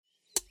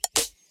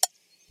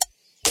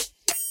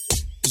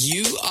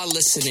You are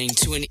listening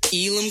to an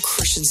Elim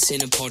Christian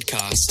Center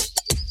podcast.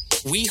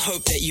 We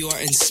hope that you are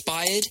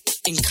inspired,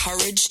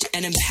 encouraged,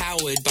 and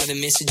empowered by the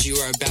message you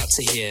are about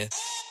to hear.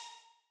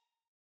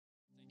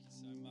 Thank you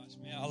so much,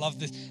 man. I love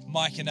this.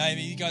 Mike and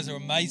Amy, you guys are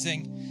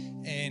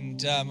amazing.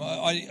 And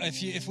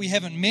if we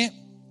haven't met,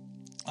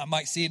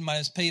 Mike said, my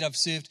name is Pete. I've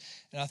served,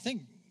 and I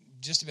think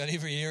just about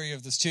every area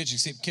of this church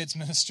except kids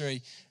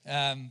ministry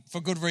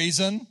for good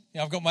reason.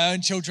 I've got my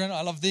own children.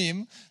 I love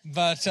them,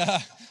 but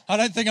I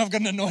don't think I've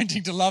got an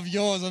anointing to love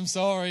yours. I'm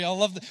sorry. I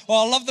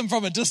love them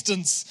from a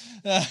distance.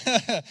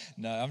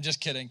 No, I'm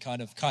just kidding.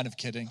 Kind of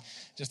kidding.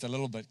 Just a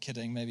little bit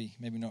kidding. Maybe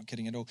not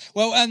kidding at all.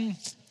 Well,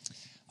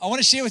 I want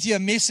to share with you a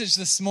message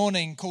this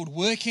morning called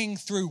Working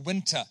Through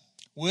Winter.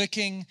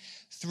 Working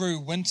through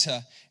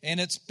winter. And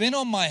it's been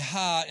on my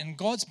heart, and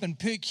God's been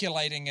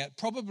percolating it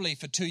probably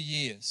for 2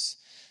 years.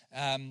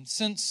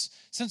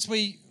 Since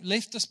we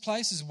left this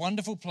place, this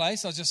wonderful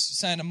place, I was just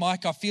saying to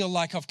Mike, I feel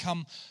like I've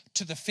come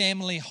to the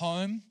family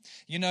home.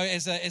 You know,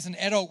 as an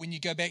adult, when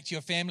you go back to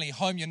your family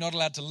home, you're not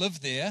allowed to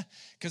live there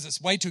because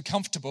it's way too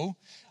comfortable.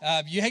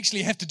 You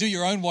actually have to do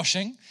your own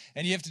washing,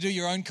 and you have to do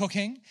your own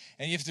cooking,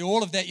 and you have to do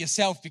all of that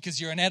yourself because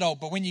you're an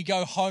adult. But when you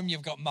go home,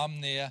 you've got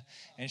mum there,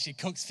 and she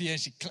cooks for you,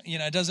 she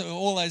does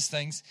all those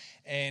things.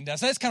 And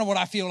so that's kind of what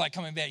I feel like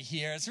coming back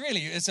here.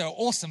 It's an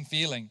awesome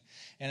feeling,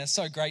 and it's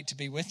so great to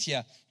be with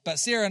you. But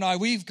Sarah and I,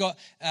 we've got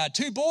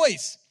 2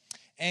 boys,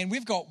 and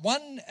we've got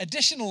 1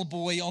 additional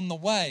boy on the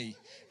way.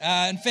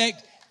 In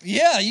fact,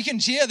 yeah, you can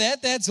cheer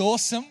that. That's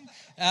awesome.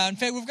 In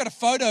fact, we've got a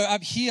photo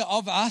up here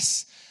of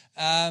us.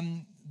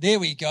 There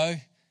we go.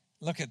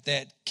 Look at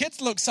that.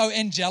 Kids look so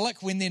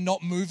angelic when they're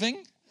not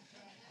moving.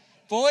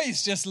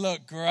 Boys just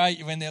look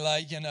great when they're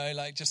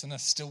like just in a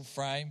still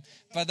frame.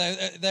 But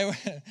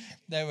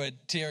they were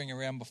tearing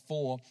around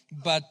before,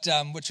 but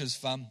which was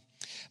fun.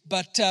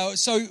 But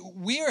so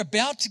we're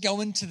about to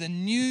go into the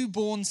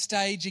newborn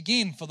stage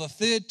again for the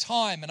 3rd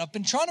time, and I've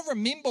been trying to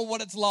remember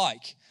what it's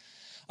like.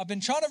 I've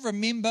been trying to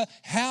remember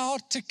how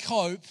to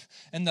cope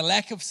in the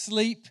lack of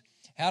sleep,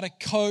 how to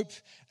cope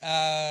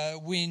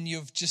when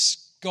you've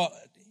just got,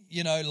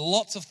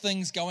 lots of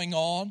things going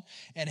on,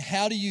 and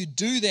how do you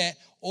do that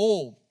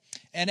all?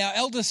 And our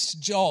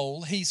eldest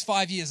Joel, he's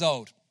 5 years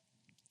old,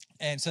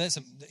 and so that's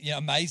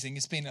amazing.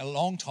 It's been a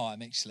long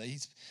time actually.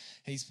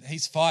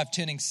 He's 5,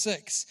 turning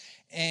 6.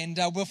 And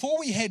before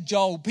we had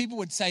Joel, people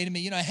would say to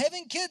me,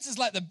 having kids is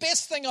like the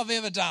best thing I've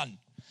ever done.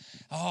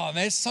 Oh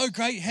man, it's so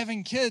great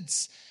having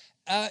kids.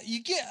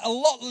 You get a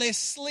lot less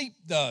sleep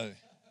though.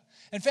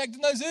 In fact,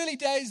 in those early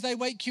days, they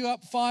wake you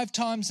up 5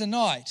 times a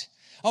night.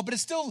 Oh, but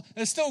it's still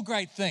a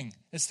great thing.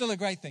 It's still a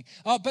great thing.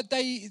 Oh, but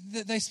they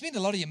spend a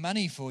lot of your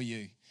money for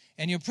you,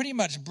 and you're pretty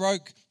much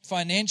broke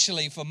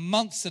financially for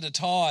months at a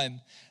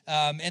time.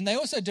 And they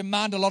also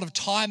demand a lot of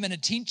time and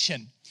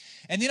attention.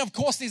 And then, of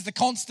course, there's the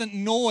constant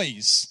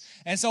noise.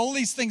 And so all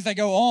these things, they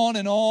go on,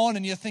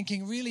 and you're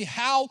thinking, really,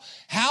 how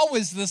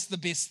is this the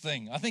best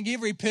thing? I think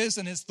every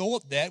person has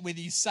thought that, whether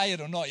you say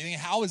it or not. You think,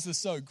 how is this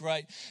so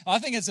great? I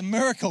think it's a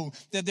miracle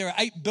that there are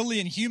 8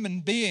 billion human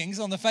beings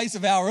on the face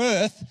of our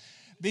earth,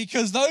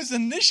 because those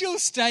initial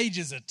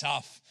stages are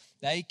tough.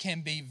 They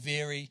can be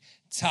very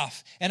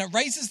tough. And it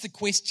raises the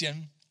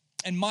question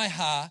in my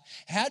heart,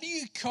 how do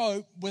you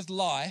cope with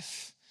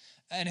life,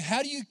 and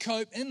how do you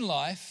cope in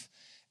life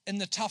in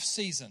the tough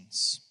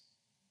seasons?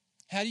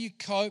 How do you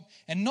cope?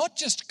 And not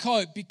just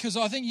cope, because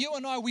I think you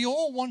and I, we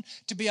all want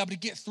to be able to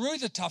get through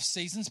the tough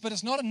seasons, but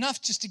it's not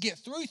enough just to get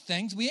through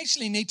things. We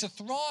actually need to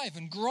thrive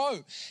and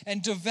grow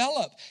and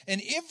develop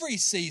in every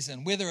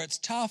season, whether it's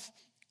tough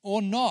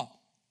or not.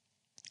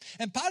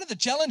 And part of the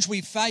challenge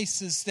we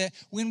face is that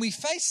when we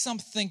face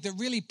something that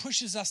really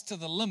pushes us to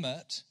the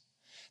limit,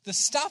 the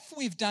stuff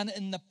we've done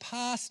in the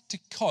past to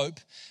cope,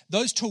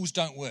 those tools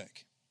don't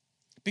work.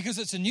 Because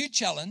it's a new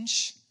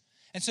challenge,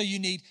 and so you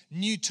need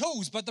new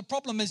tools. But the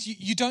problem is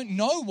you don't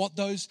know what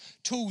those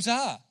tools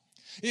are.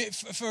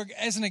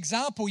 As an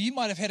example, you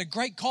might have had a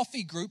great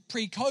coffee group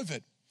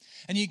pre-COVID.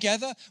 And you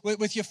gather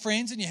with your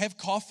friends and you have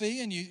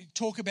coffee and you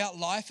talk about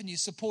life and you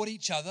support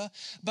each other.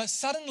 But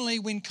suddenly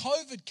when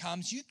COVID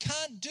comes, you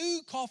can't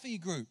do coffee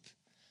group.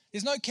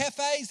 There's no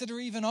cafes that are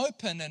even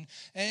open,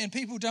 and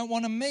people don't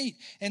want to meet.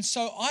 And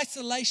so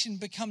isolation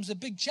becomes a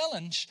big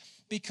challenge,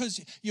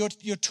 because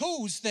your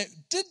tools that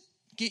did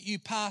get you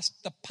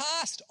past the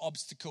past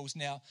obstacles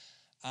now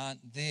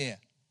aren't there.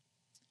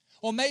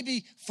 Or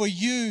maybe for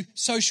you,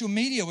 social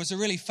media was a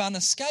really fun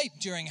escape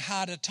during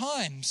harder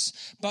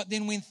times. But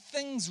then when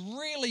things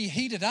really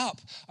heated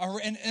up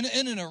in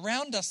and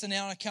around us in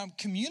our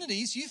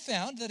communities, you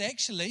found that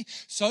actually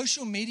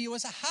social media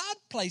was a hard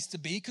place to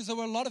be, because there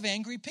were a lot of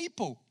angry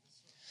people.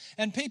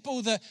 And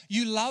people that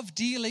you love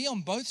dearly on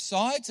both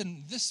sides,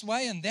 and this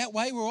way and that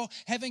way, were all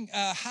having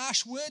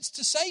harsh words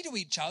to say to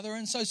each other.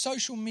 And so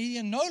social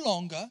media no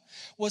longer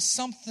was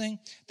something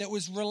that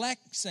was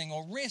relaxing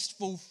or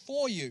restful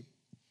for you.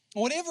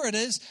 Whatever it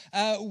is,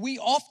 we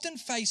often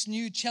face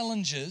new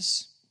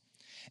challenges,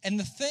 and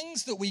the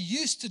things that we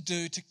used to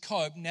do to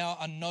cope now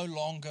are no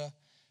longer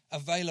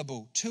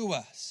available to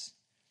us.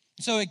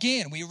 So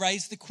again, we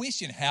raise the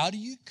question, how do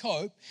you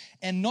cope,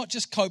 and not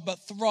just cope,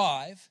 but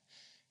thrive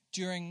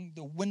during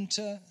the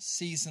winter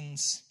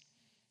seasons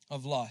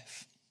of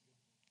life?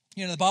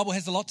 You know, the Bible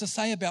has a lot to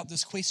say about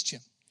this question.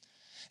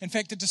 In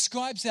fact, it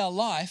describes our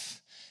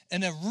life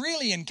in a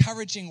really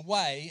encouraging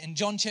way in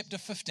John chapter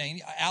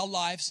 15, our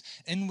lives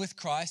in with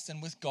Christ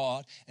and with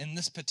God in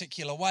this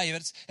particular way.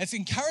 But it's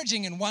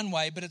encouraging in one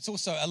way, but it's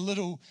also a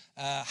little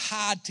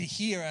hard to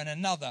hear in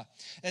another.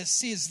 It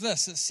says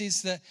this, it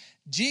says that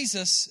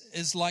Jesus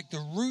is like the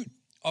root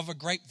of a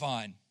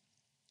grapevine.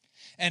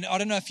 And I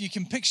don't know if you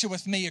can picture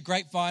with me a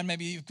grapevine.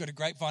 Maybe you've got a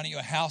grapevine at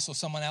your house or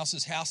someone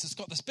else's house. It's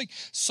got this big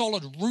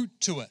solid root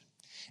to it.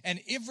 And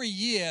every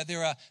year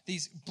there are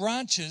these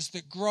branches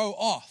that grow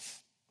off.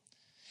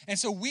 And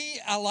so we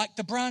are like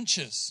the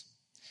branches,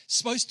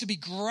 supposed to be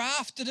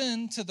grafted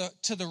into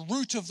the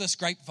root of this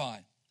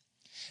grapevine.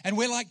 And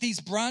we're like these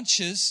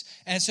branches,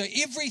 and so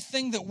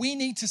everything that we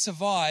need to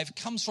survive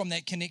comes from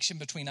that connection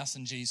between us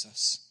and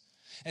Jesus.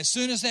 As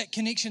soon as that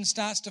connection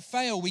starts to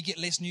fail, we get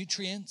less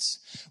nutrients,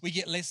 we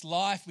get less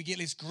life, we get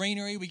less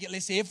greenery, we get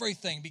less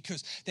everything,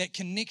 because that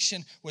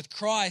connection with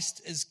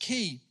Christ is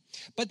key.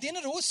 But then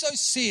it also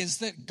says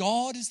that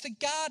God is the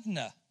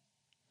gardener.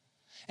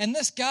 And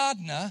this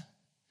gardener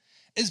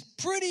is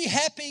pretty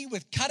happy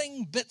with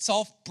cutting bits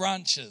off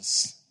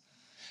branches.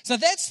 So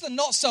that's the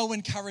not so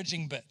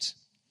encouraging bit.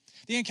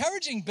 The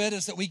encouraging bit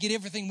is that we get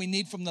everything we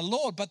need from the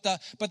Lord, but the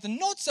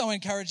not so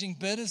encouraging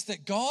bit is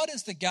that God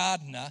as the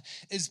gardener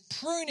is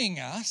pruning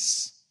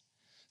us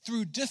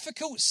through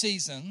difficult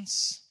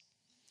seasons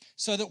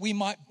so that we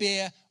might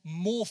bear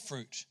more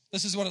fruit.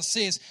 This is what it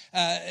says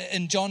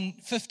in John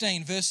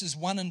 15, verses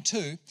 1 and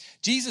 2.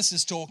 Jesus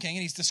is talking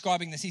and he's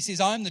describing this. He says,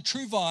 I am the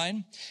true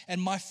vine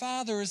and my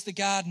Father is the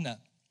gardener.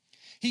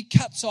 He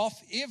cuts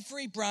off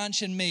every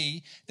branch in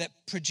me that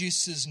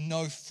produces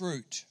no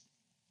fruit,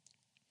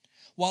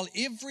 while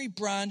every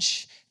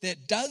branch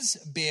that does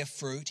bear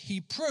fruit, he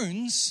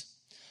prunes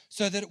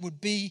so that it would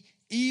be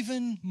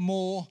even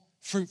more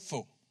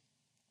fruitful.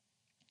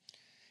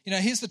 You know,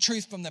 here's the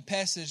truth from the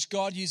passage.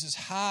 God uses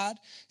hard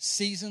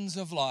seasons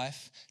of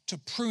life to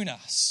prune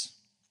us.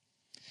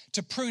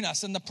 To prune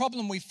us. And the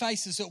problem we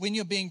face is that when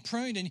you're being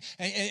pruned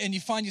and you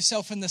find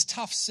yourself in this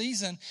tough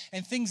season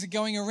and things are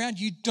going around,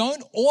 you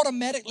don't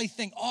automatically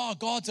think, oh,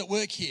 God's at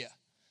work here.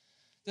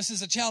 This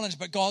is a challenge,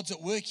 but God's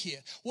at work here.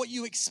 What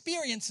you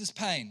experience is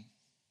pain.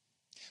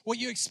 What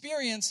you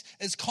experience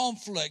is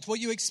conflict. What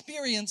you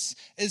experience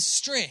is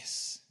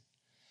stress.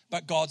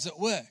 But God's at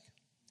work.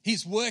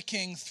 He's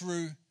working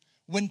through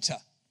winter.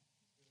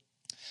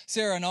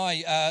 Sarah and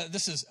I,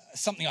 this is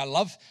something I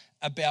love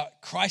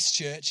about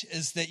Christchurch,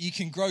 is that you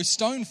can grow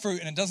stone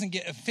fruit and it doesn't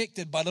get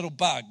affected by little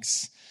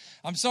bugs.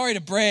 I'm sorry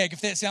to brag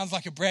if that sounds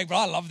like a brag, but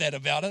I love that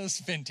about it. It's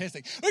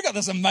fantastic. We've got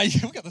this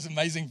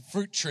amazing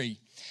fruit tree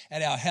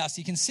at our house.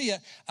 You can see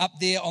it up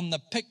there on the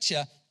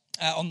picture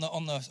on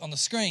the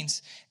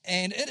screens,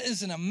 and it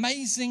is an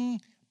amazing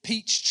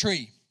peach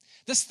tree.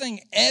 This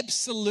thing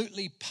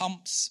absolutely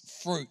pumps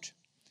fruit.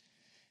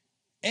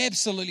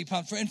 Absolutely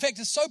pumped fruit. In fact,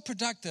 it's so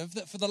productive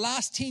that for the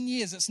last 10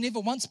 years, it's never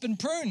once been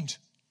pruned.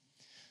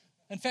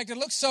 In fact, it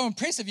looks so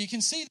impressive. You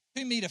can see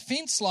the 2-meter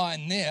fence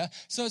line there,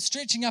 so it's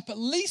stretching up at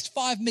least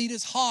 5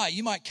 meters high.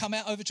 You might come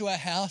out over to our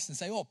house and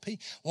say, oh,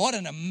 Pete, what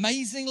an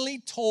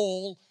amazingly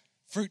tall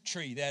fruit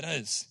tree that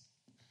is.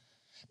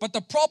 But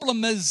the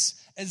problem is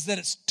that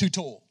it's too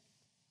tall.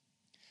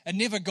 It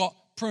never got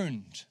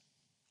pruned.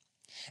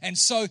 And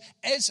so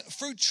as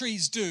fruit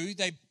trees do,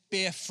 they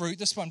bear fruit.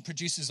 This one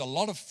produces a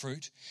lot of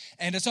fruit,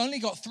 and it's only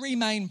got 3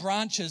 main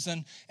branches.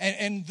 And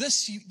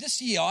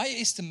this year, I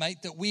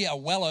estimate that we are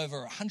well over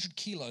 100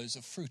 kilos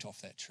of fruit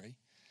off that tree.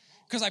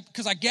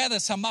 Because I gather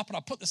some up and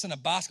I put this in a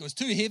basket. It was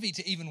too heavy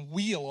to even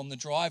wheel on the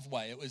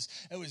driveway. It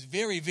was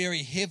very,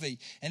 very heavy,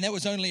 and that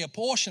was only a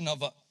portion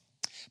of it.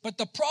 But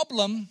the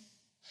problem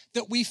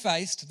that we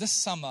faced this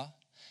summer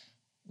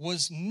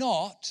was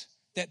not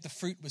that the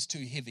fruit was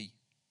too heavy.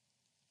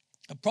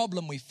 The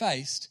problem we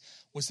faced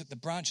was that the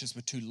branches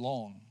were too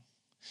long.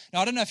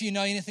 Now, I don't know if you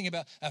know anything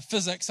about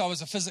physics. I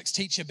was a physics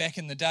teacher back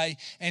in the day.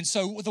 And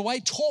so the way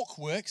torque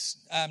works,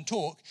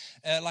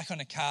 like on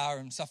a car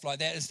and stuff like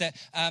that, is that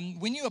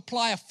when you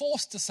apply a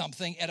force to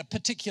something at a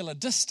particular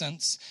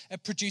distance,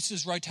 it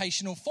produces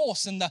rotational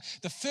force. And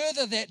the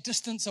further that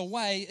distance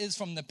away is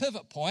from the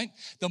pivot point,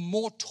 the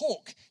more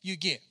torque you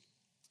get.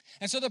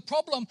 And so the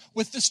problem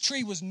with this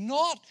tree was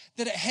not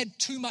that it had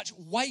too much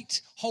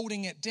weight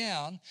holding it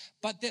down,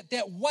 but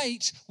that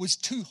weight was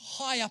too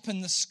high up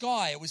in the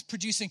sky. It was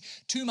producing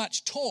too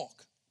much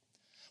torque.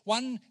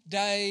 One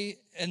day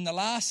in the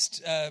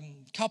last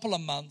couple of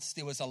months,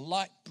 there was a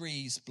light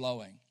breeze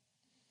blowing.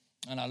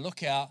 And I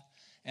look out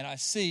and I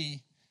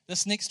see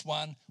this next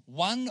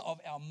one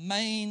of our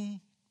main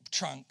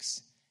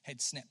trunks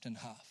had snapped in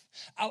half.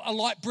 A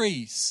light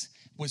breeze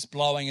was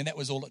blowing, and that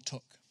was all it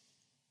took.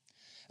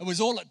 It was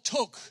all it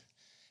took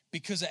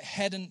because it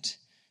hadn't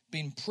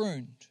been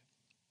pruned.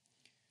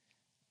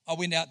 I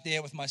went out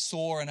there with my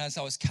saw, and as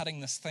I was cutting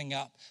this thing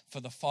up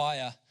for the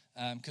fire,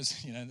 because,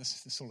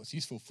 this is all it's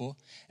useful for,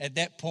 at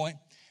that point,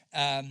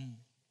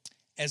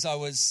 as I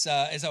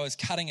was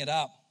cutting it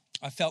up,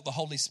 I felt the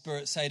Holy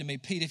Spirit say to me,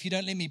 Pete, if you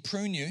don't let me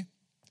prune you,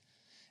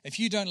 if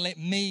you don't let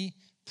me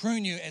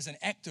prune you as an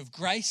act of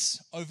grace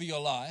over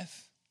your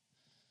life,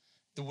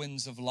 the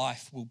winds of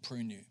life will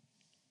prune you.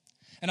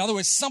 In other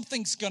words,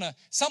 something's gonna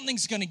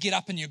get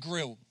up in your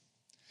grill.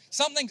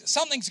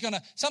 Something's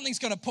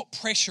gonna put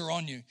pressure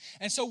on you.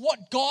 And so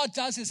what God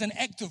does as an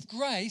act of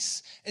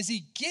grace is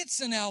He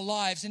gets in our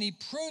lives and He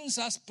prunes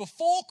us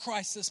before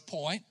crisis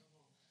point,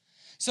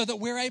 so that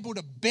we're able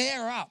to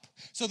bear up,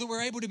 so that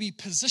we're able to be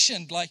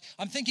positioned. Like,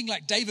 I'm thinking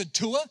like David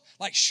Tua,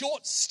 like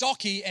short,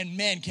 stocky, and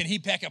man, can he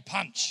pack a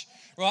punch,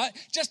 right?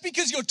 Just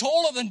because you're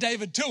taller than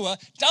David Tua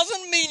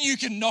doesn't mean you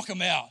can knock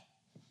him out.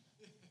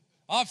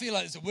 I feel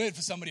like there's a word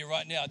for somebody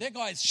right now. That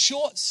guy is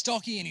short,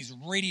 stocky, and he's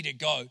ready to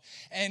go.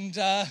 And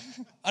I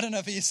don't know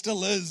if he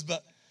still is,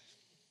 but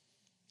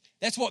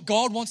that's what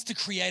God wants to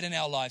create in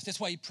our lives.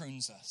 That's why He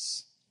prunes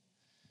us,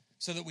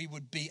 so that we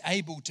would be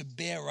able to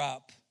bear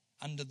up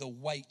under the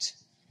weight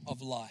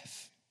of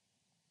life.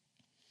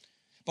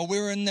 But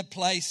we're in the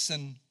place,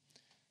 and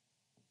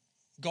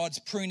God's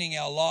pruning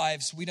our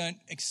lives. We don't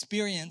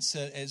experience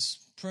it as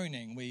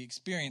pruning. We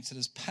experience it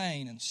as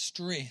pain and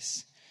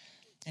stress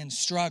and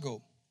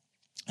struggle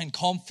and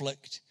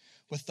conflict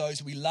with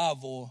those we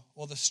love, or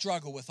the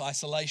struggle with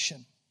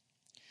isolation.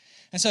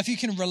 And so if you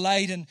can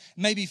relate, and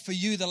maybe for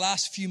you the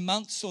last few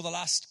months or the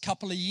last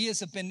couple of years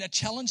have been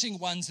challenging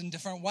ones in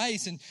different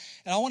ways, and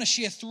I want to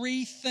share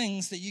 3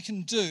 things that you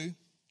can do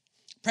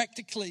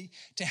practically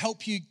to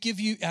help give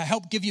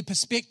you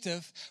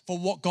perspective for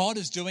what God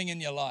is doing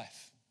in your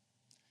life.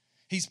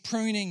 He's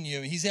pruning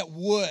you. He's at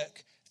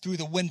work through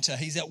the winter.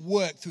 He's at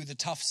work through the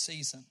tough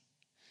season.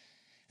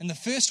 And the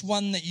first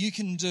one that you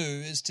can do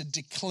is to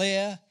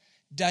declare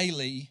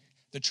daily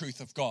the truth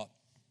of God.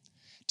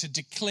 To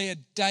declare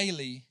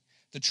daily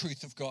the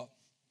truth of God.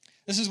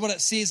 This is what it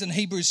says in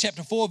Hebrews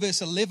chapter 4,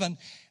 verse 11.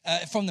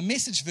 From the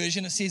Message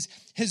version, it says,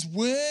 His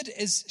word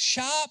is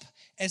sharp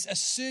as a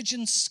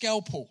surgeon's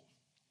scalpel,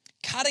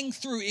 cutting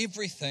through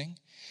everything,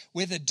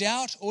 whether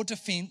doubt or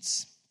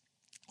defense,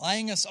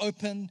 laying us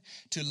open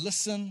to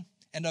listen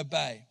and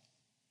obey.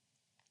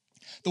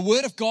 The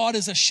word of God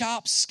is a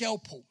sharp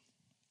scalpel.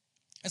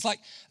 It's like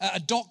a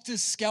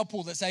doctor's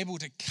scalpel that's able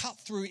to cut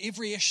through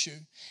every issue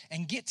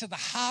and get to the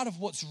heart of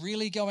what's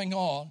really going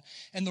on.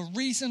 And the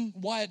reason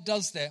why it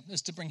does that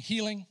is to bring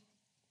healing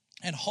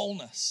and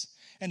wholeness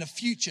and a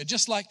future,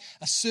 just like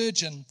a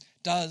surgeon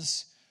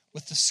does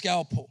with the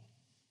scalpel.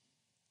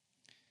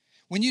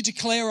 When you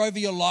declare over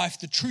your life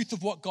the truth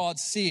of what God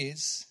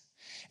says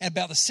and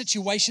about the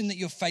situation that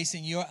you're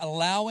facing, you're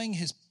allowing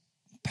His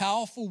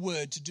powerful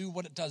word to do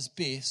what it does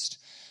best,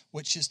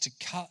 which is to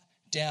cut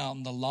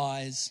down the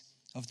lies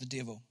of the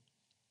devil.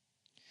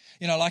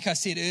 You know, like I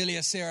said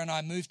earlier, Sarah and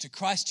I moved to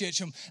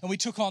Christchurch, and we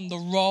took on the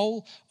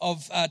role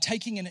of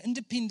taking an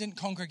independent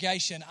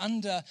congregation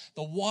under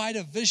the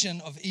wider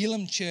vision of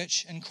Elim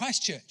Church in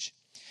Christchurch.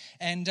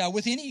 And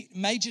with any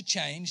major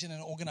change in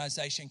an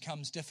organization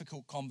comes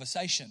difficult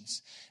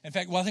conversations. In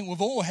fact, I think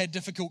we've all had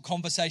difficult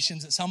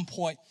conversations at some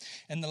point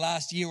in the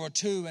last year or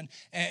two.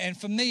 And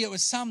for me, it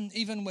was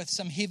even with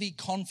some heavy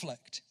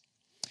conflict.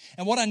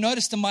 And what I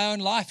noticed in my own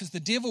life is the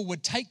devil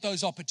would take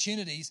those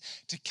opportunities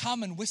to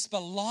come and whisper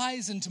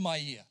lies into my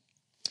ear.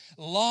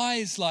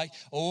 Lies like,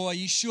 oh, are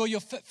you sure you're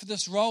fit for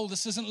this role?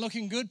 This isn't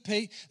looking good,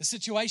 Pete. The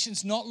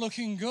situation's not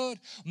looking good.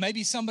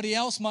 Maybe somebody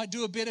else might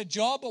do a better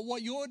job at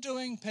what you're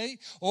doing, Pete.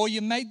 Or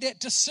you made that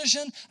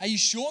decision. Are you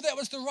sure that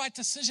was the right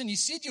decision? You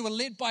said you were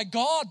led by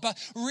God, but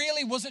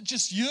really, was it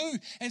just you?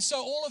 And so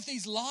all of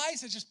these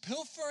lies are just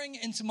pilfering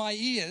into my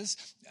ears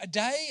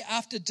day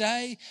after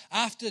day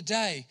after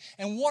day.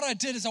 And what I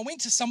did is I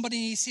went to somebody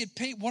and he said,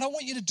 Pete, what I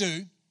want you to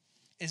do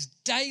is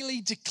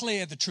daily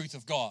declare the truth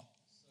of God.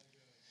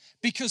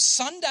 Because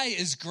Sunday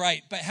is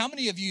great, but how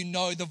many of you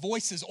know the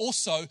voices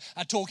also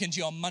are talking to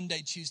you on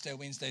Monday, Tuesday,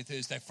 Wednesday,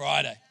 Thursday,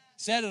 Friday,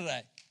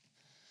 Saturday?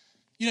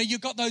 You know,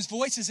 you've got those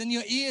voices in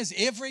your ears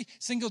every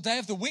single day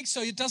of the week,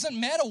 so it doesn't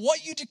matter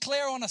what you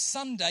declare on a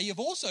Sunday, you've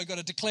also got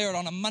to declare it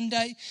on a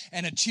Monday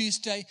and a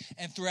Tuesday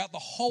and throughout the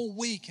whole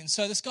week. And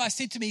so this guy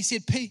said to me, he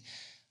said, Pete,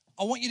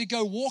 I want you to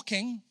go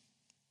walking,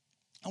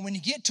 and when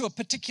you get to a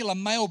particular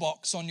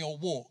mailbox on your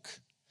walk,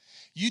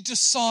 you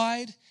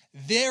decide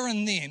there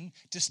and then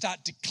to start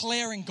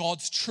declaring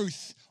God's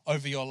truth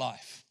over your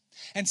life.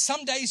 And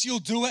some days you'll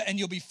do it and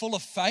you'll be full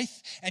of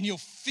faith and you'll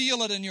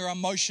feel it in your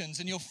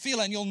emotions and you'll feel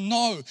it and you'll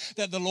know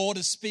that the Lord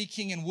is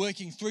speaking and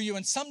working through you.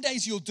 And some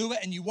days you'll do it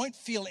and you won't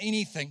feel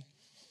anything,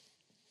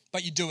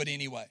 but you do it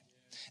anyway.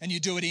 And you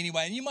do it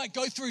anyway. And you might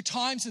go through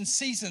times and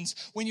seasons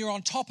when you're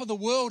on top of the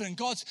world and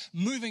God's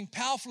moving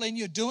powerfully and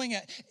you're doing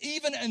it.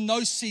 Even in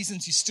those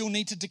seasons, you still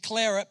need to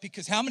declare it,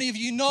 because how many of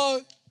you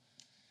know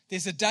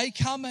there's a day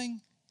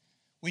coming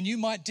when you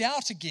might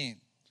doubt again?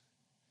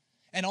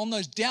 And on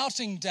those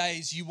doubting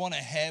days, you want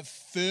to have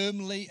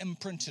firmly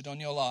imprinted on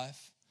your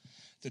life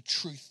the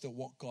truth of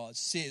what God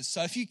says.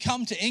 So if you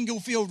come to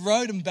Englefield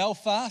Road in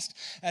Belfast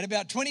at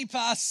about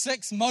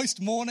 6:20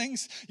 most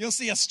mornings, you'll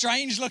see a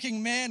strange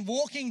looking man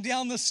walking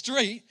down the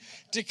street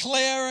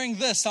declaring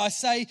this. I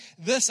say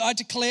this, I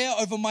declare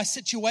over my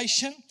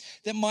situation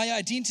that my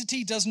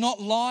identity does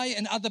not lie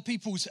in other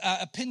people's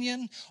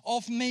opinion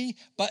of me,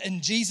 but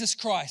in Jesus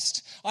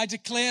Christ. I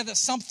declare that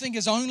something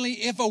is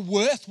only ever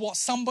worth what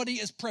somebody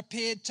is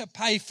prepared to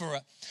pay for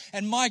it.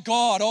 And my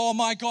God, oh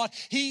my God,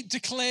 He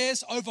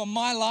declares over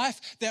my life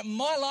that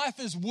my life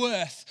is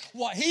worth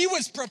what He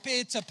was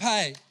prepared to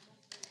pay.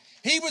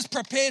 He was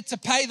prepared to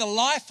pay the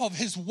life of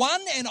His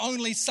one and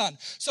only Son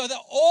so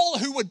that all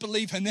who would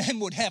believe in Him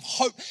would have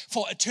hope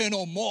for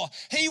eternal more.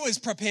 He was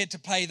prepared to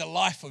pay the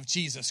life of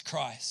Jesus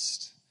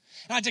Christ.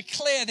 And I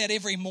declare that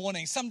every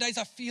morning. Some days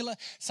I feel it,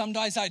 some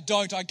days I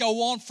don't. I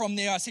go on from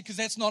there, I say, because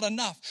that's not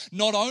enough.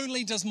 Not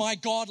only does my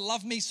God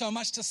love me so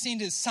much to send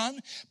His Son,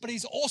 but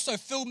He's also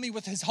filled me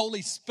with His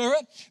Holy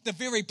Spirit. The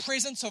very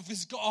presence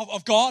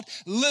of God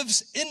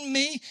lives in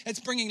me.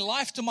 It's bringing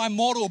life to my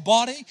mortal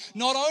body.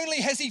 Not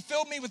only has He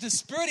filled me with His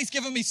Spirit, He's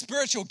given me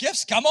spiritual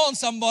gifts. Come on,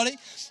 somebody.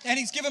 And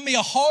He's given me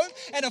a home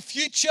and a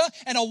future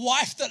and a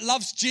wife that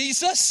loves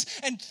Jesus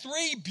and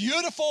 3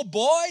 beautiful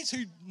boys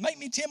who make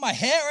me tear my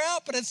hair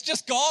out, but it's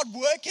just God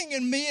working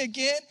in me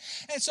again.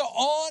 And so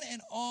on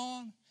and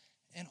on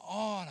and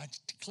on. I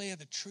declare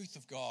the truth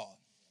of God.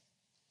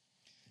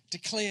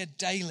 Declare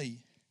daily.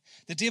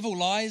 The devil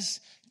lies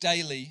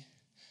daily,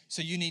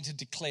 so you need to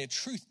declare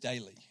truth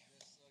daily.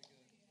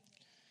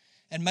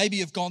 And maybe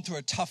you've gone through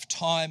a tough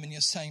time and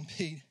you're saying,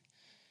 Pete,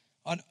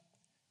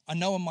 I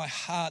know in my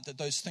heart that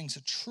those things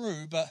are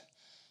true, but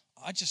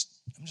I'm just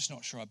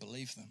not sure I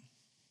believe them.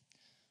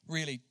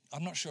 Really,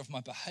 I'm not sure if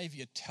my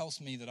behavior tells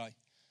me that I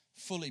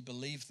fully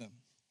believe them.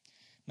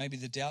 Maybe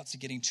the doubts are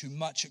getting too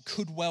much. It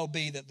could well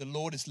be that the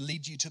Lord has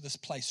led you to this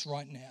place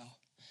right now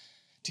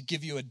to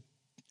give you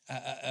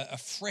a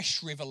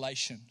fresh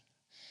revelation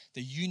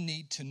that you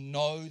need to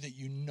know that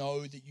you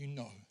know that you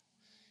know.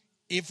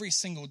 Every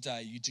single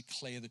day you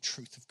declare the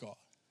truth of God.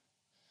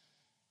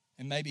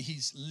 And maybe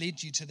He's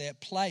led you to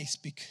that place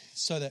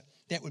so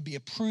that would be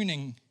a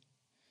pruning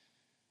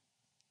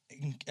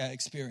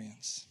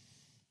experience.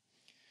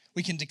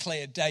 We can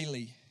declare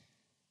daily.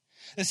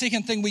 The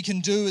second thing we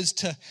can do is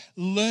to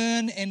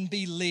learn and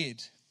be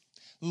led.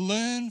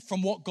 Learn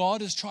from what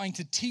God is trying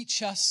to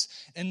teach us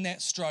in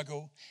that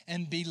struggle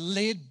and be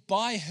led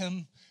by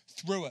Him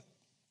through it.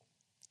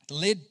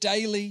 Led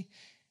daily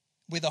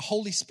where the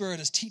Holy Spirit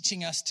is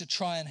teaching us to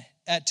try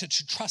and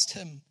to trust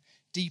Him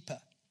deeper.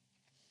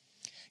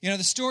 You know,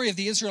 the story of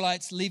the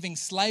Israelites leaving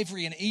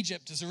slavery in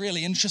Egypt is a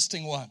really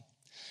interesting one.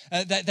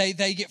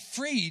 They get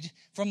freed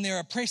from their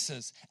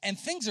oppressors, and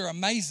things are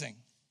amazing.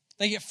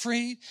 They get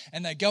freed,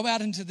 and they go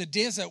out into the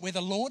desert where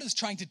the Lord is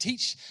trying to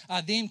teach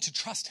them to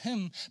trust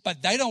Him,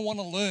 but they don't want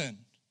to learn.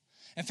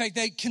 In fact,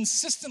 they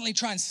consistently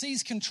try and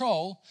seize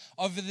control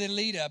over their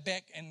leader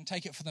back and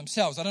take it for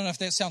themselves. I don't know if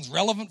that sounds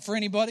relevant for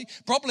anybody.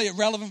 Probably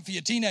relevant for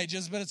your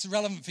teenagers, but it's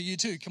relevant for you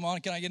too. Come on,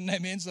 can I get an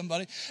amen,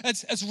 somebody?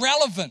 It's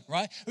relevant,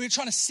 right? We're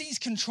trying to seize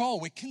control.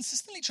 We're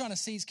consistently trying to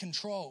seize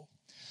control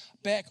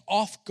back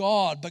off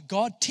God, but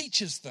God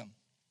teaches them.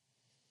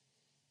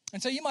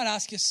 And so you might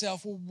ask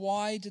yourself, well,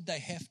 why did they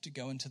have to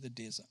go into the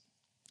desert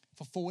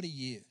for 40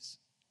 years?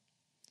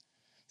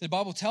 The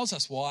Bible tells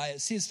us why.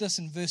 It says this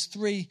in verse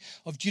 3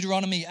 of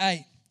Deuteronomy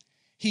 8.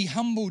 He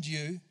humbled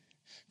you,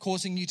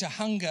 causing you to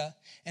hunger,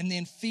 and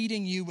then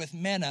feeding you with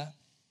manna,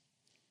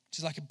 which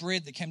is like a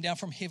bread that came down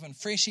from heaven,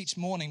 fresh each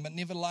morning, but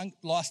never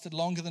lasted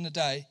longer than a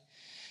day.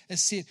 It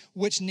said,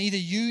 which neither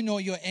you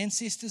nor your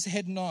ancestors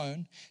had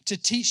known, to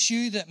teach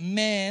you that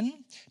man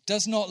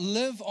does not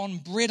live on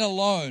bread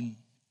alone.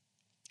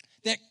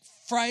 That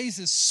phrase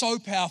is so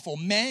powerful.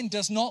 Man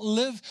does not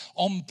live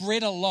on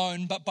bread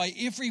alone, but by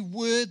every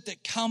word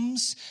that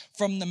comes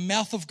from the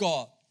mouth of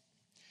God.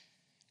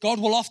 God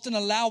will often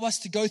allow us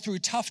to go through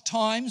tough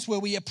times where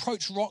we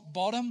approach rock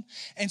bottom,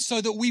 and so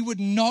that we would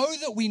know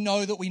that we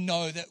know that we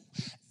know that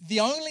the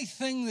only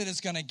thing that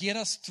is going to get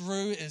us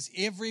through is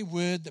every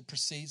word that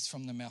proceeds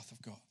from the mouth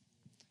of God.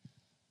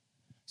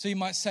 So you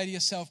might say to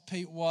yourself,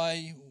 Pete,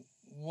 why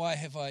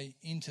have I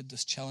entered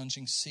this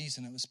challenging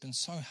season? It's been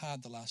so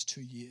hard the last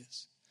 2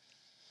 years.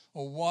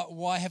 Or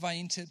why have I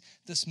entered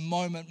this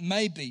moment?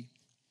 Maybe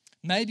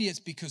it's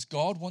because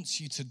God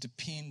wants you to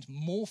depend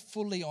more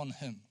fully on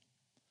Him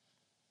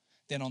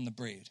than on the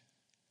bread.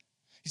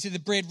 You see, the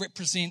bread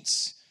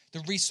represents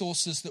the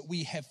resources that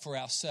we have for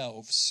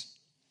ourselves.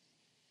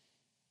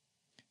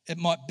 It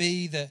might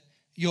be that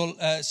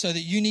so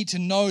that you need to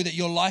know that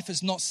your life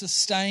is not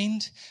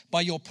sustained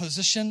by your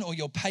position or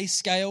your pay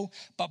scale,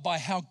 but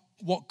by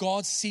what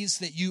God says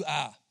that you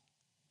are.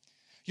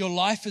 Your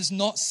life is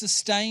not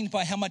sustained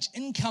by how much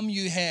income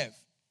you have.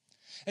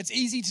 It's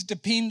easy to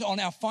depend on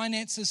our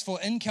finances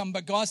for income,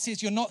 but God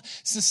says you're not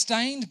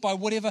sustained by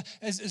whatever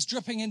is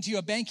dripping into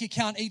your bank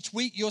account each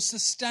week. You're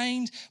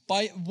sustained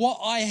by what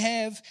I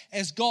have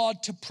as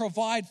God to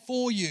provide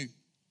for you.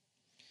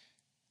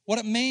 What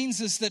it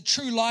means is that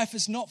true life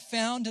is not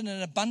found in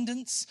an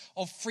abundance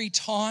of free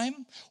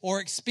time or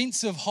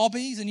expensive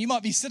hobbies. And you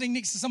might be sitting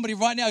next to somebody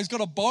right now who's got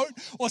a boat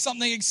or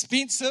something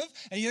expensive,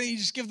 and you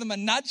just give them a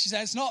nudge. You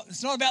say, it's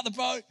not about the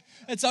boat.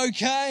 It's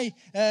okay.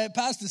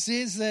 Pastor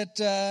says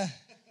that,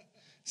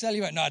 Sally,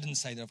 no, I didn't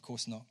say that, of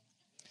course not.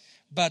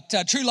 But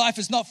true life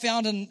is not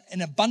found in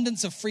an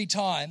abundance of free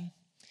time,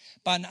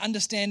 but an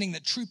understanding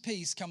that true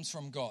peace comes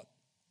from God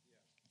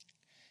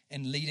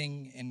and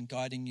leading and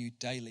guiding you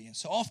daily. And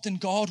so often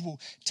God will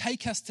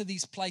take us to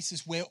these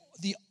places where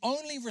the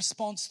only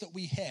response that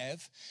we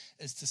have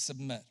is to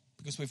submit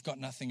because we've got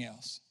nothing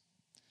else.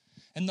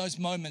 In those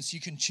moments, you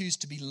can choose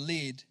to be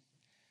led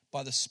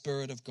by the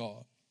Spirit of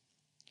God.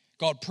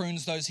 God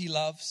prunes those he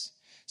loves.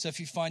 So if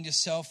you find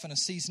yourself in a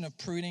season of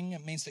pruning,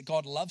 it means that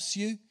God loves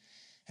you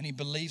and he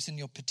believes in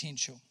your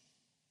potential.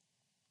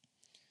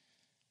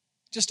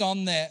 Just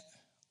on that,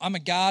 I'm a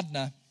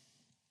gardener,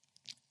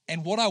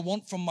 and what I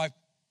want from my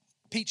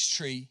peach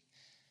tree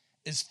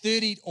is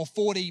 30 or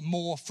 40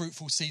 more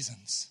fruitful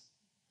seasons.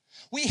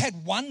 We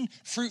had one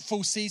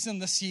fruitful season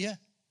this year,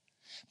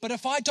 but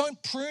if I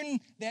don't prune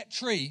that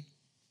tree,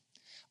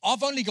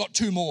 I've only got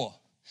 2 more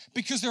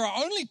because there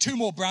are only 2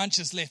 more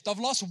branches left. I've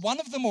lost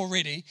one of them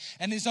already,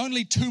 and there's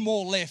only 2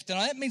 more left. And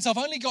that means I've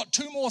only got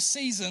 2 more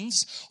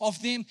seasons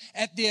of them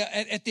at their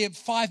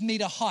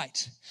 5-meter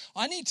height.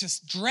 I need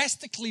to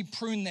drastically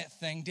prune that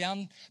thing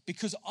down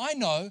because I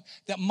know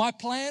that my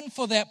plan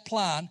for that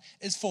plant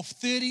is for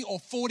 30 or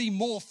 40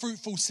 more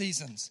fruitful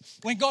seasons.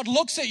 When God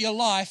looks at your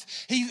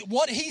life,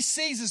 what he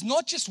sees is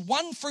not just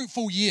one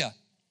fruitful year.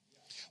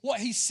 What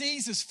he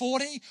sees is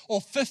 40 or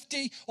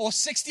 50 or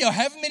 60 or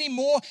however many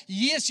more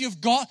years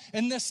you've got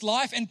in this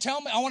life. And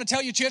I want to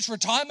tell you, church,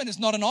 retirement is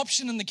not an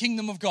option in the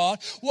kingdom of God.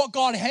 What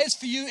God has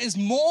for you is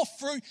more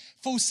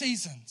fruitful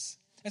seasons.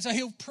 And so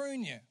he'll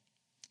prune you.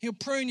 He'll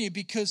prune you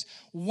because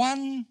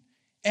one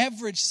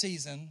average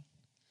season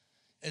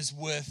is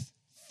worth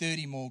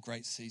 30 more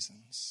great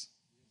seasons.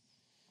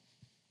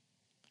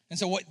 And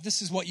so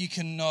this is what you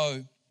can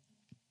know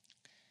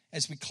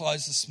as we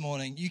close this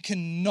morning. You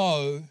can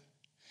know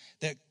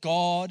that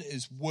God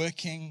is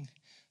working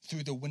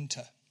through the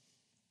winter.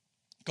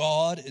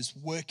 God is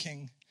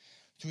working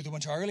through the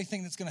winter. I really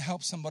think that's going to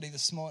help somebody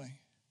this morning.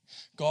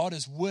 God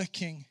is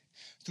working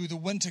through the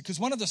winter,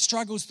 because one of the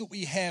struggles that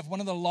we have, one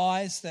of the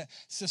lies that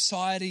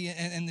society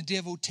and the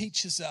devil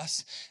teaches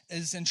us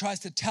is and tries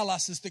to tell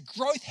us is that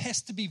growth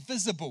has to be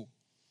visible.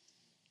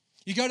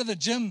 You go to the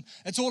gym,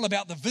 it's all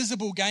about the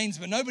visible gains,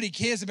 but nobody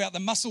cares about the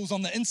muscles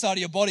on the inside of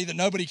your body that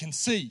nobody can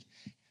see.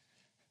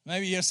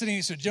 Maybe you're sitting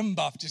next to a gym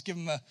buff, just give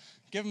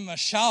them a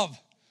shove.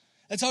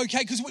 It's okay,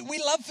 because we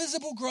love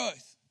visible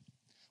growth.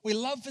 We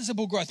love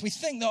visible growth. We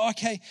think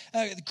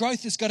that,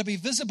 growth has got to be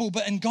visible,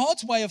 but in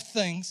God's way of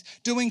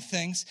doing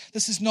things,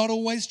 this is not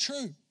always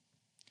true.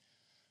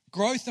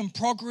 Growth and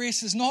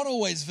progress is not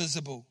always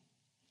visible.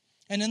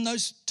 And in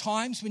those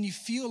times when you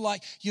feel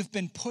like you've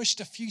been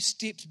pushed a few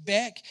steps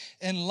back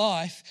in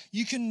life,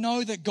 you can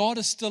know that God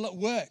is still at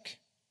work.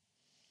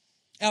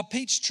 Our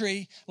peach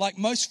tree, like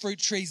most fruit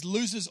trees,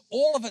 loses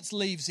all of its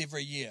leaves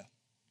every year.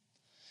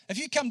 If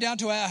you come down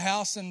to our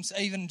house in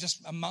even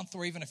just a month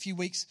or even a few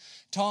weeks'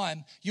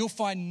 time, you'll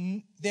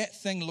find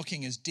that thing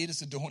looking as dead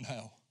as a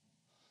doornail.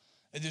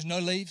 There's no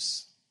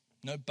leaves,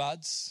 no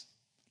buds,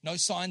 no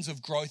signs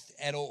of growth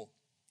at all.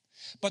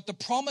 But the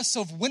promise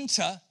of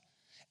winter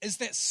is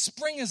that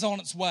spring is on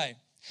its way.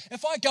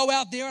 If I go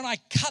out there and I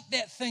cut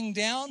that thing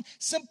down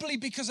simply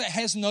because it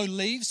has no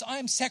leaves, I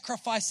am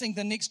sacrificing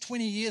the next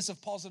 20 years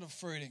of positive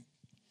fruiting.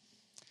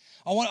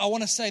 I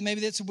want to say,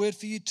 maybe that's a word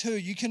for you too.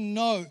 You can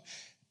know,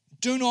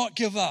 do not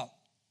give up.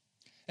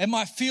 It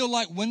might feel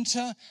like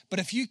winter, but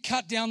if you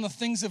cut down the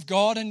things of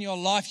God in your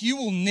life, you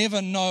will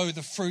never know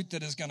the fruit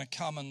that is going to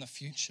come in the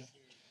future.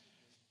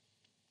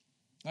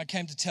 I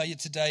came to tell you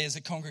today as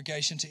a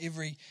congregation, to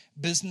every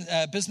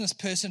business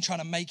person trying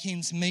to make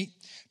ends meet,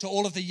 to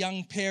all of the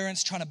young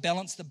parents trying to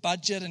balance the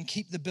budget and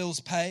keep the bills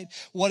paid,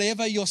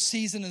 whatever your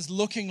season is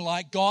looking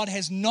like, God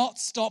has not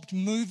stopped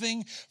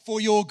moving for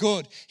your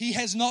good. He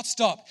has not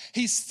stopped.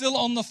 He's still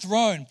on the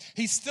throne.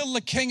 He's still the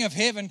King of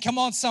heaven. Come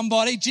on,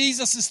 somebody.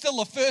 Jesus is still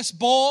the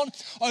firstborn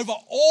over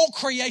all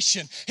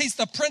creation. He's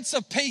the Prince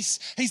of Peace.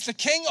 He's the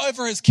King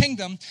over his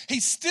kingdom.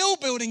 He's still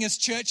building his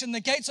church, and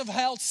the gates of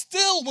hell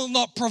still will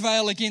not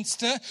prevail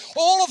against her.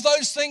 All of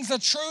those things are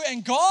true,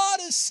 and God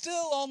is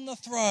still on the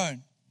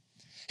throne.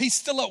 He's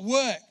still at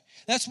work.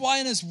 That's why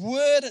in his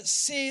word it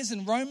says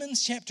in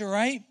Romans chapter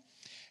 8,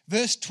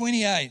 verse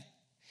 28,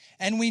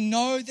 and we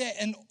know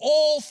that in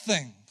all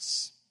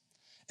things,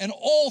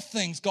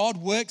 God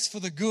works for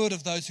the good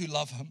of those who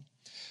love him,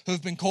 who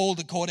have been called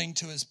according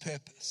to his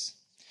purpose.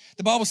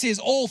 The Bible says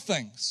all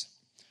things,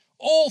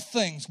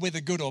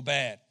 whether good or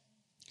bad,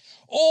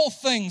 all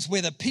things,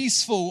 whether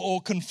peaceful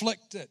or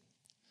conflicted,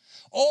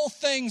 all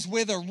things,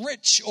 whether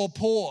rich or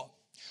poor,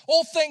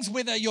 all things,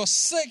 whether you're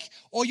sick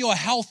or you're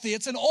healthy,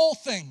 it's in all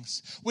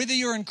things. Whether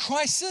you're in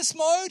crisis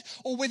mode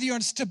or whether you're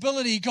in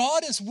stability,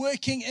 God is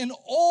working in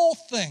all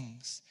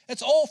things.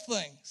 It's all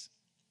things.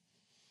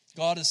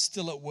 God is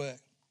still at work.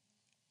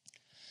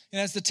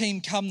 As the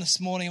team come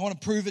this morning, I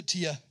want to prove it to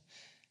you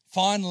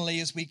finally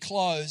as we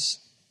close.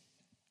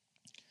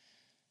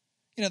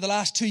 The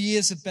last 2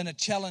 years have been a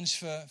challenge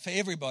for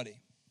everybody.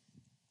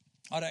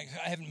 I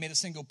haven't met a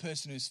single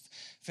person who's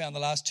found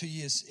the last 2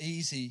 years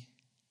easy.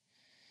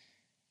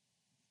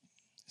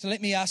 So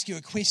let me ask you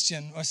a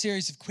question, or a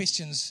series of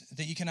questions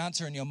that you can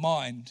answer in your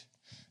mind.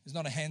 It's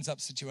not a hands up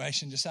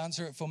situation, just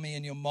answer it for me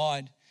in your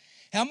mind.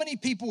 How many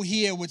people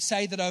here would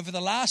say that over the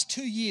last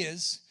 2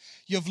 years,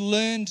 you've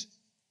learned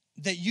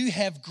that you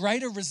have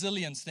greater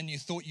resilience than you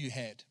thought you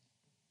had?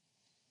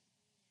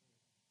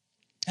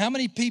 How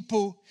many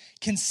people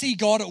can see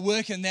God at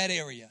work in that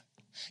area?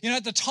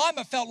 At the time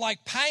it felt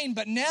like pain,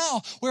 but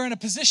now we're in a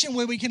position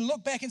where we can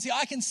look back and say,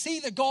 I can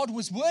see that God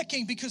was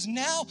working because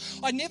now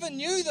I never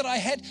knew that I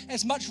had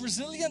as much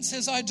resilience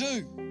as I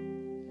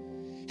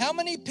do. How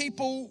many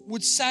people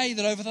would say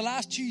that over the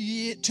last 2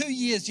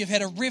 years you've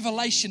had a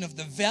revelation of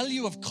the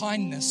value of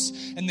kindness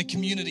in the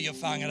community of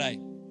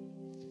Whangarei?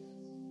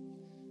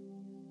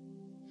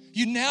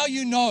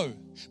 You know.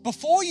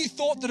 Before you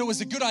thought that it was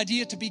a good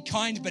idea to be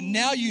kind, but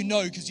now you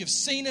know because you've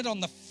seen it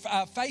on the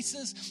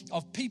faces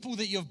of people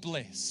that you've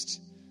blessed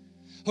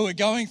who are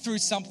going through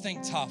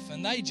something tough,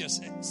 and they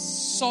just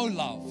so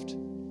loved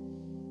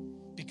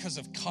because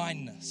of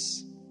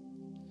kindness.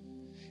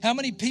 How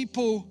many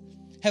people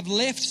have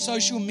left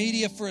social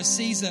media for a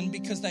season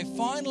because they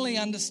finally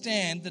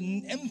understand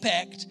the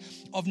impact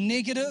of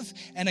negative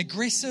and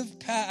aggressive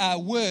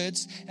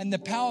words and the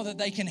power that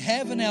they can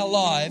have in our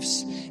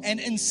lives, and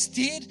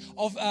instead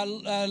of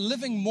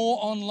living more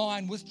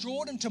online,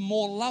 withdrawn into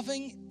more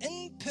loving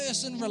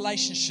in-person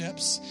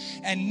relationships,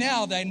 and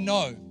now they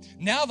know.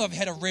 Now they've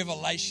had a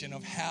revelation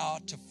of how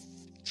to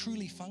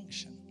truly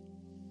function.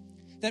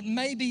 That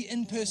maybe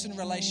in-person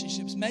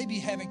relationships, maybe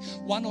having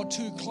 1 or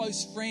 2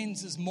 close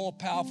friends is more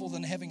powerful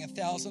than having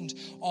 1,000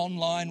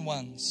 online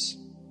ones.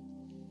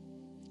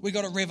 We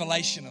got a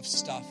revelation of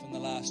stuff in the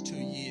last 2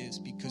 years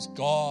because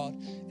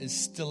God is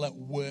still at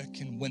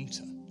work in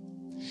winter.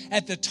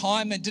 At the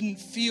time, it didn't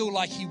feel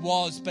like He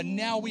was, but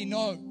now we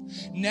know.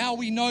 Now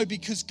we know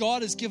because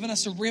God has given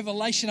us a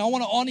revelation. I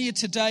want to honor you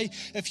today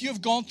if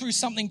you've gone through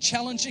something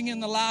challenging in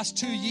the last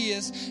 2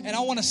 years, and I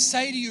want to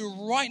say to you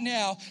right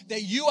now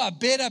that you are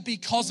better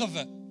because of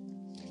it.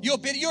 You're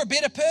a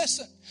better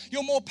person.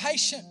 You're more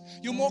patient.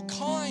 You're more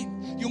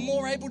kind. You're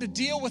more able to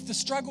deal with the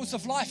struggles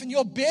of life, and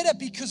you're better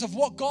because of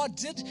what God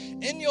did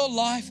in your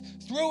life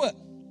through it.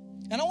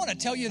 And I want to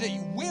tell you that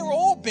we're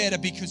all better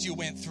because you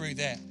went through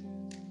that.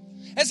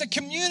 As a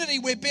community,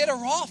 we're better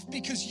off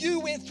because you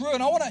went through it.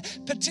 And I want to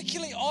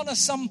particularly honor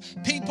some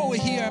people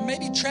here.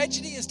 Maybe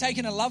tragedy has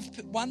taken a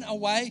loved one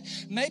away.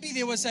 Maybe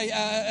there was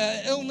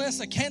a illness,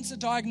 a cancer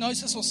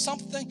diagnosis or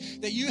something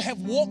that you have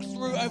walked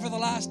through over the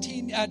last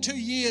 2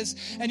 years.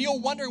 And you're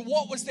wondering,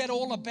 what was that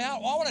all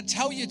about? Well, I want to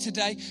tell you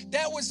today,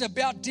 that was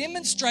about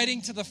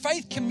demonstrating to the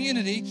faith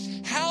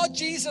community how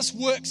Jesus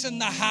works in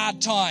the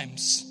hard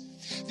times.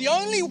 The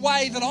only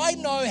way that I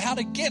know how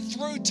to get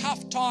through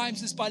tough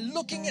times is by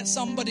looking at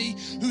somebody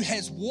who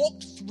has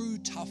walked through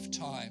tough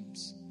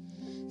times.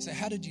 So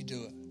how did you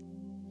do it?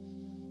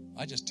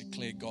 I just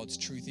declared God's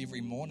truth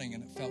every morning,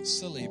 and it felt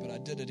silly, but I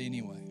did it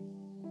anyway.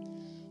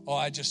 Or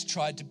I just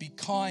tried to be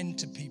kind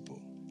to people.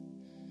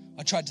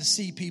 I tried to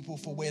see people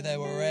for where they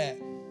were at.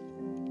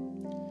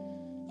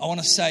 I want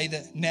to say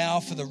that now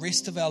for the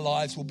rest of our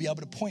lives, we'll be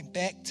able to point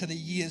back to the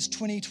years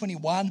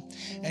 2021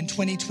 and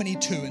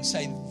 2022 and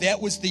say,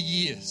 that was the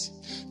years.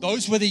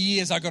 Those were the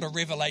years I got a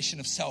revelation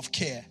of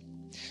self-care.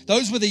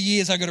 Those were the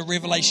years I got a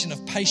revelation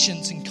of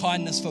patience and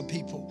kindness for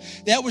people.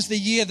 That was the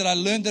year that I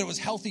learned that it was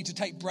healthy to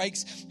take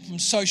breaks from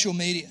social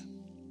media.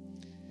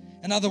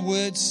 In other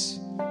words,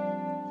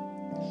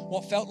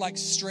 what felt like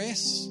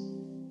stress,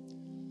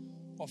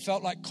 what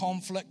felt like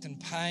conflict and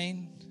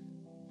pain,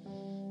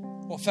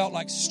 what felt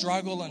like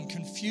struggle and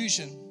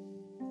confusion,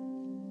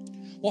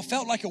 what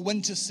felt like a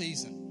winter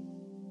season,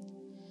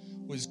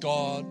 was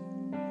God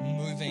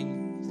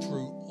moving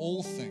through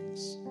all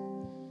things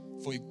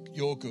for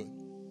your good,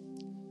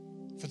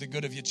 for the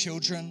good of your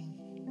children,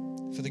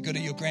 for the good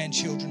of your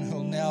grandchildren, who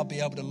will now be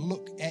able to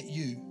look at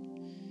you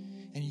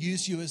and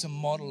use you as a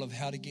model of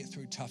how to get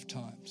through tough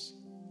times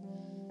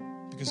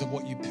because of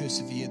what you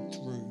persevered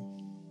through.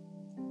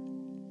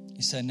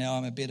 You say, now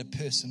I'm a better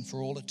person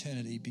for all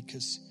eternity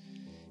because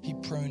He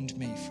pruned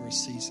me for a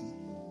season.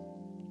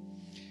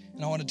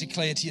 And I want to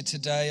declare to you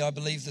today, I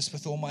believe this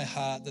with all my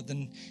heart, that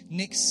the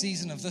next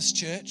season of this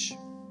church,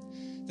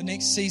 the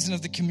next season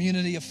of the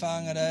community of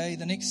Whangarei,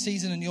 the next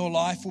season in your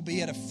life will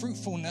be at a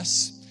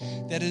fruitfulness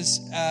that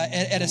is,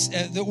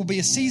 there will be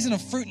a season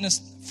of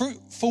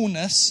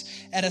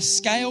fruitfulness at a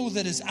scale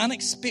that is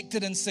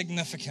unexpected and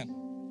significant.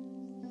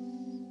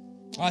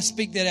 I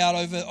speak that out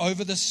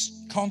over this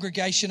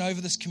congregation,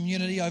 over this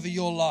community, over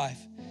your life.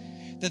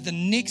 That the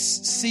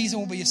next season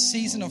will be a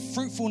season of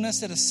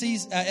fruitfulness at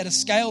a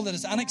scale that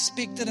is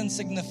unexpected and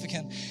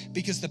significant,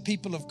 because the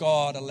people of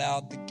God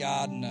allowed the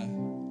gardener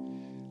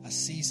a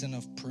season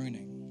of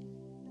pruning.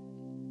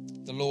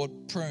 The Lord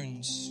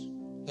prunes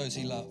those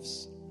He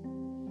loves.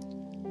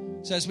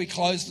 So as we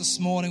close this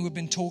morning, we've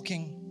been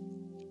talking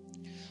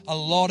a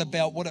lot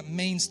about what it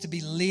means to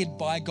be led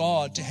by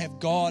God, to have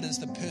God as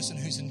the person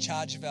who's in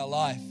charge of our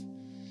life.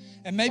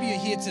 And maybe you're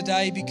here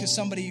today because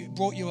somebody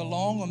brought you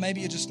along, or maybe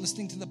you're just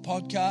listening to the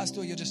podcast,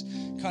 or you're just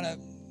kind of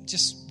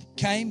just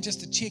came just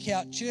to check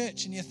out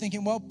church, and you're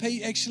thinking, well,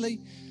 Pete, actually,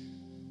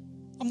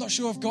 I'm not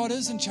sure if God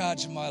is in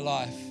charge of my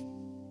life.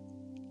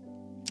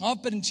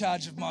 I've been in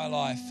charge of my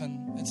life,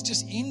 and it's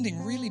just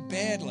ending really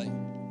badly.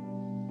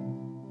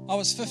 I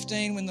was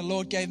 15 when the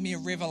Lord gave me a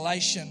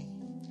revelation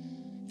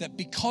that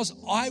because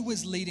I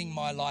was leading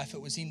my life,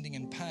 it was ending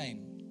in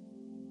pain.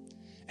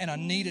 And I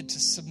needed to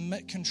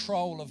submit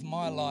control of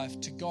my life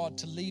to God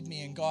to lead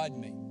me and guide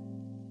me.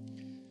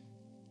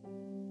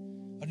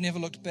 I've never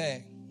looked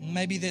back.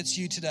 Maybe that's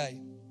you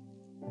today.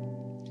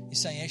 You're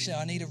saying, actually,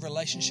 I need a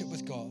relationship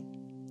with God.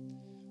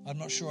 I'm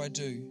not sure I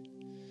do.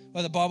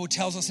 Well, the Bible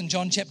tells us in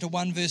John chapter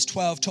 1, verse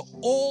 12, to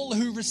all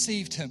who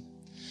received him.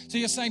 So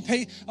you're saying,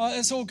 Pete,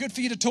 it's all good for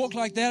you to talk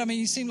like that. I mean,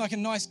 you seem like a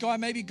nice guy.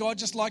 Maybe God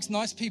just likes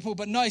nice people.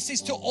 But no, he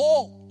says to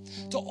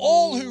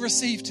all who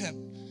received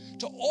him,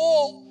 to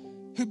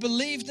all who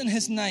believed in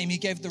his name, he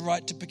gave the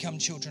right to become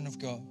children of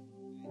God.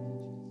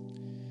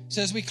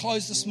 So as we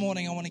close this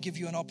morning, I want to give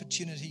you an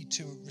opportunity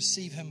to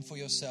receive him for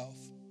yourself.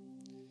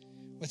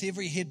 With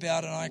every head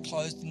bowed and eye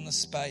closed in this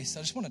space, I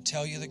just want to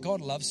tell you that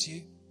God loves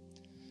you.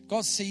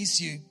 God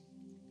sees you,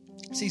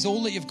 sees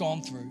all that you've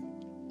gone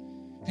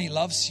through, and he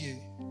loves you.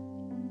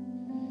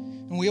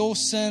 And we all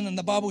sin, and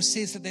the Bible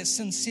says that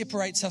sin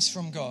separates us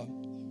from God.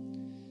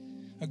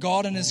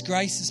 God in his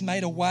grace has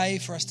made a way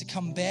for us to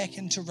come back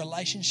into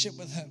relationship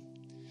with him.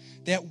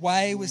 That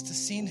way was to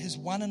send his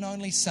one and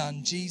only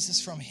Son,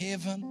 Jesus, from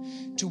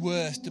heaven to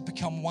earth to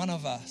become one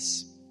of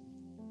us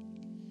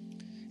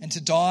and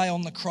to die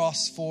on the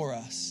cross for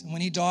us. And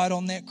when he died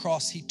on that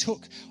cross, he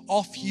took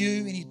off you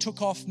and he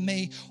took off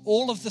me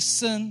all of the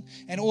sin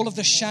and all of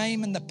the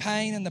shame and the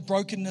pain and the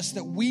brokenness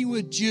that we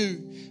were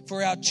due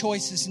for our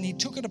choices. And he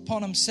took it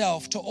upon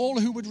himself. To all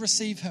who would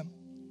receive him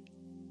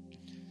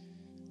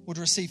would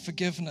receive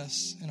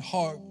forgiveness and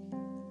hope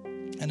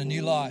and a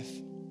new life.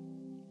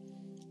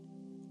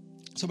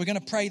 So we're going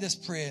to pray this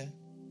prayer.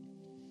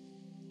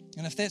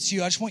 And if that's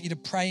you, I just want you to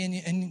pray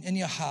in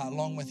your heart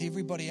along with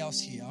everybody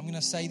else here. I'm going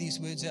to say these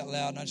words out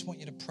loud, and I just want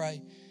you to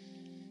pray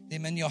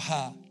them in your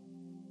heart.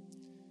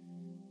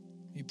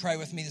 You pray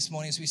with me this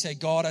morning as we say,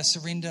 God, I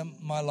surrender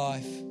my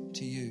life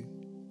to you.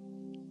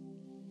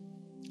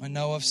 I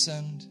know I've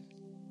sinned,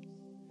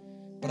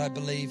 but I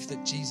believe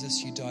that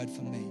Jesus, you died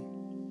for me.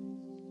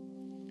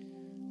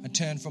 I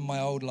turn from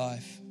my old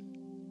life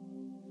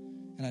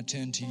and I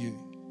turn to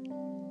you.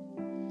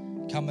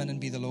 Come in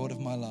and be the Lord of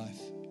my life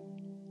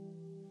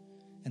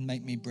and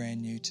make me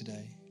brand new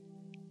today.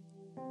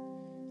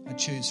 I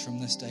choose from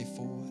this day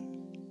forward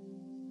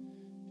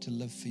to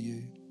live for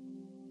you.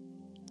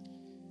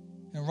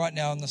 And right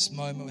now in this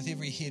moment, with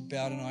every head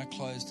bowed and eye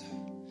closed,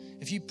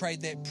 if you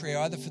prayed that prayer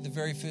either for the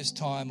very first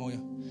time or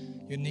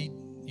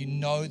you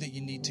know that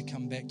you need to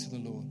come back to the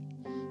Lord,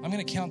 I'm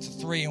going to count to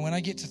 3, and when I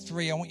get to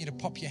 3, I want you to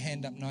pop your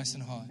hand up nice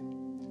and high.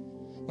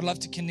 Would love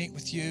to connect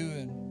with you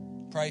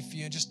and pray for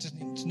you, just to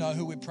know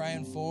who we're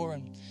praying for,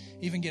 and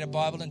even get a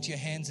Bible into your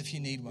hands if you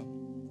need one.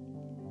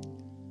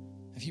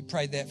 If you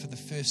prayed that for the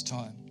first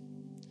time,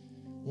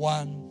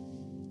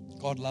 1,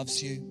 God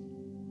loves you.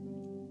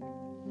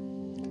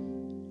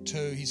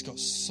 2, he's got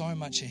so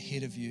much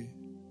ahead of you.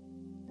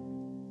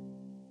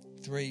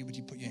 3, would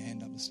you put your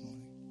hand up this morning?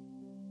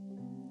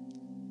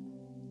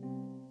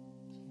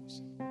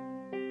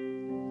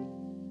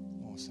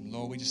 Awesome.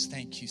 Lord, we just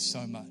thank you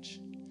so much.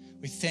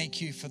 We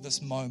thank you for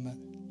this moment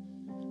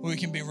where we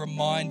can be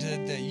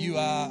reminded that you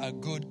are a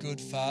good,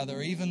 good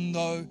Father, even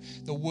though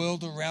the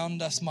world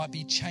around us might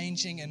be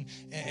changing,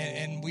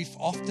 and we've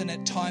often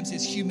at times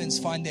as humans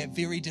find that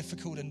very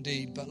difficult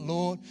indeed. But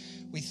Lord,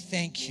 we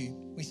thank you.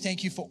 We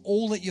thank you for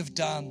all that you've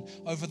done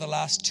over the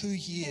last 2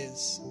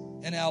 years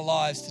in our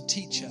lives to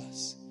teach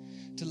us,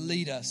 to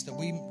lead us, that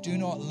we do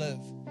not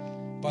live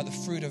by the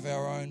fruit of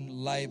our own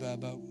labor,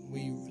 but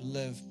we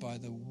live by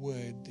the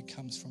word that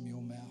comes from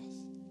your mouth.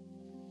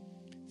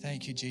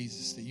 Thank you,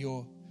 Jesus, that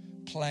your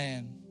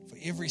plan for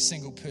every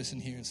single person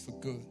here is for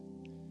good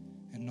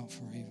and not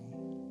for evil.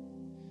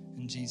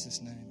 In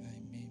Jesus' name,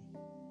 amen.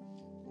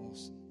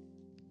 Awesome.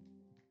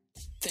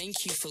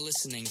 Thank you for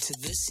listening to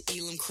this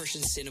Elim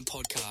Christian Center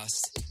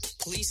podcast.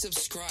 Please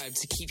subscribe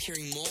to keep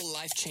hearing more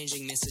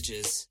life-changing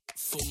messages.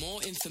 For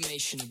more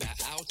information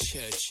about our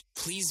church,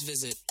 please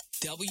visit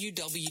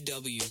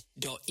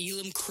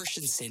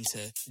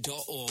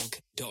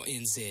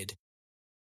www.elimchristiancenter.org.nz.